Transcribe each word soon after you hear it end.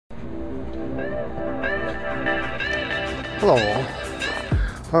Hello.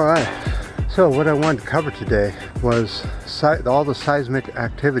 All right. So what I wanted to cover today was all the seismic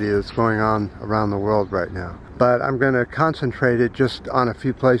activity that's going on around the world right now. But I'm going to concentrate it just on a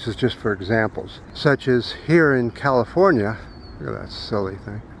few places just for examples. Such as here in California, look at that silly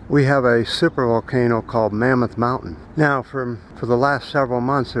thing, we have a supervolcano called Mammoth Mountain. Now for the last several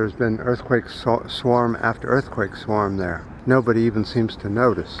months there's been earthquake swarm after earthquake swarm there. Nobody even seems to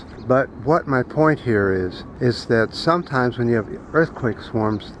notice. But what my point here is that sometimes when you have earthquake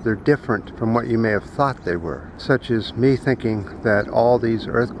swarms, they're different from what you may have thought they were. Such as me thinking that all these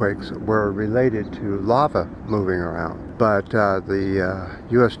earthquakes were related to lava moving around. But the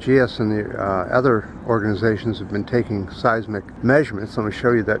USGS and the other organizations have been taking seismic measurements. Let me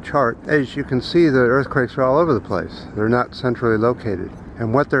show you that chart. As you can see, the earthquakes are all over the place. They're not centrally located.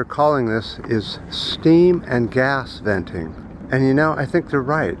 And what they're calling this is steam and gas venting. And you know, I think they're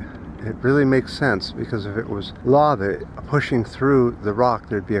right. It really makes sense, because if it was lava pushing through the rock,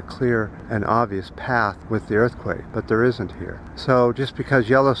 there'd be a clear and obvious path with the earthquake, but there isn't here. So just because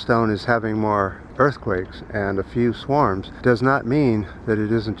Yellowstone is having more earthquakes and a few swarms does not mean that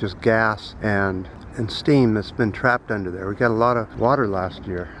it isn't just gas and steam that's been trapped under there. We got a lot of water last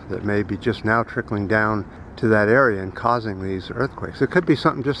year that may be just now trickling down to that area and causing these earthquakes. It could be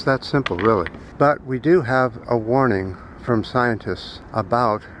something just that simple, really. But we do have a warning from scientists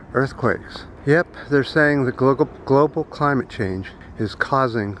about earthquakes. Yep, they're saying the global climate change is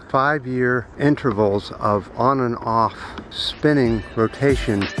causing 5-year intervals of on and off spinning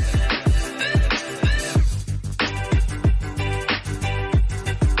rotation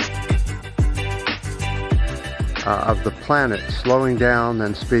of the planet, slowing down,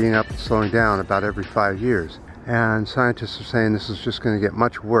 then speeding up and slowing down about every 5 years. And scientists are saying this is just going to get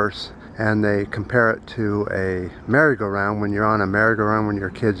much worse. And they compare it to a merry-go-round. When you're on a merry-go-round when you're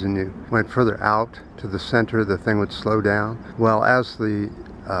kids and you went further out to the center, the thing would slow down. Well, as the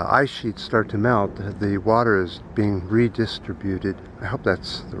ice sheets start to melt, the water is being redistributed. I hope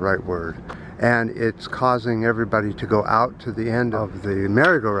that's the right word. And it's causing everybody to go out to the end of the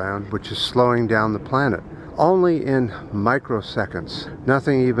merry-go-round, which is slowing down the planet. Only in microseconds.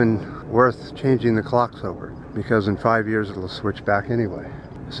 Nothing even worth changing the clocks over, because in 5 years it'll switch back anyway.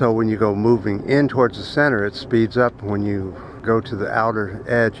 So when you go moving in towards the center, it speeds up. When you go to the outer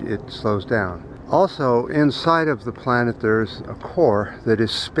edge, it slows down. Also, inside of the planet, there's a core that is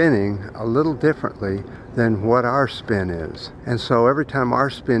spinning a little differently than what our spin is. And so every time our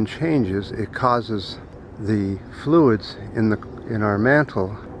spin changes, it causes the fluids in our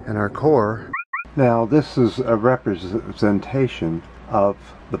mantle and our core. Now, this is a representation of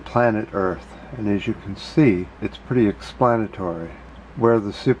the planet Earth. And as you can see, it's pretty explanatory. Where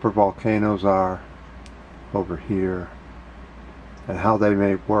the supervolcanoes are over here and how they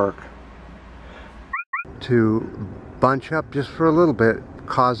may work to bunch up just for a little bit,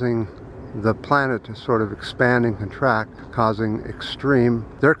 causing the planet to sort of expand and contract, causing extreme,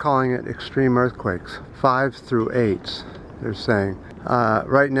 they're calling it extreme earthquakes, 5 through 8s, they're saying.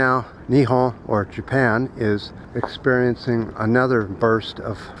 Right now, Nihon, or Japan, is experiencing another burst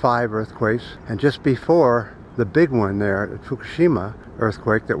of 5 earthquakes, and just before the big one there at Fukushima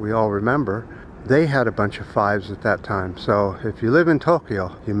earthquake that we all remember, they had a bunch of 5s at that time. So if you live in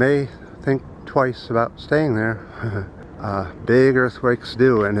Tokyo, you may think twice about staying there. Big earthquakes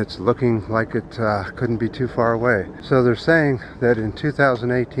do, and it's looking like it couldn't be too far away. So they're saying that in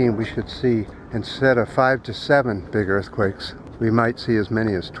 2018 we should see, instead of 5 to 7 big earthquakes, we might see as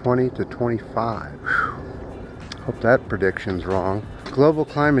many as 20 to 25. Whew. Hope that prediction's wrong. Global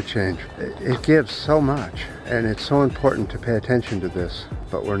climate change, it gives so much, and it's so important to pay attention to this,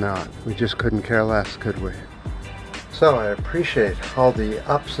 but we're not. We just couldn't care less, could we? So I appreciate all the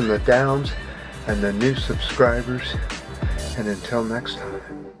ups and the downs and the new subscribers, and until next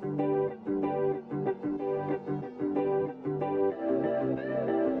time.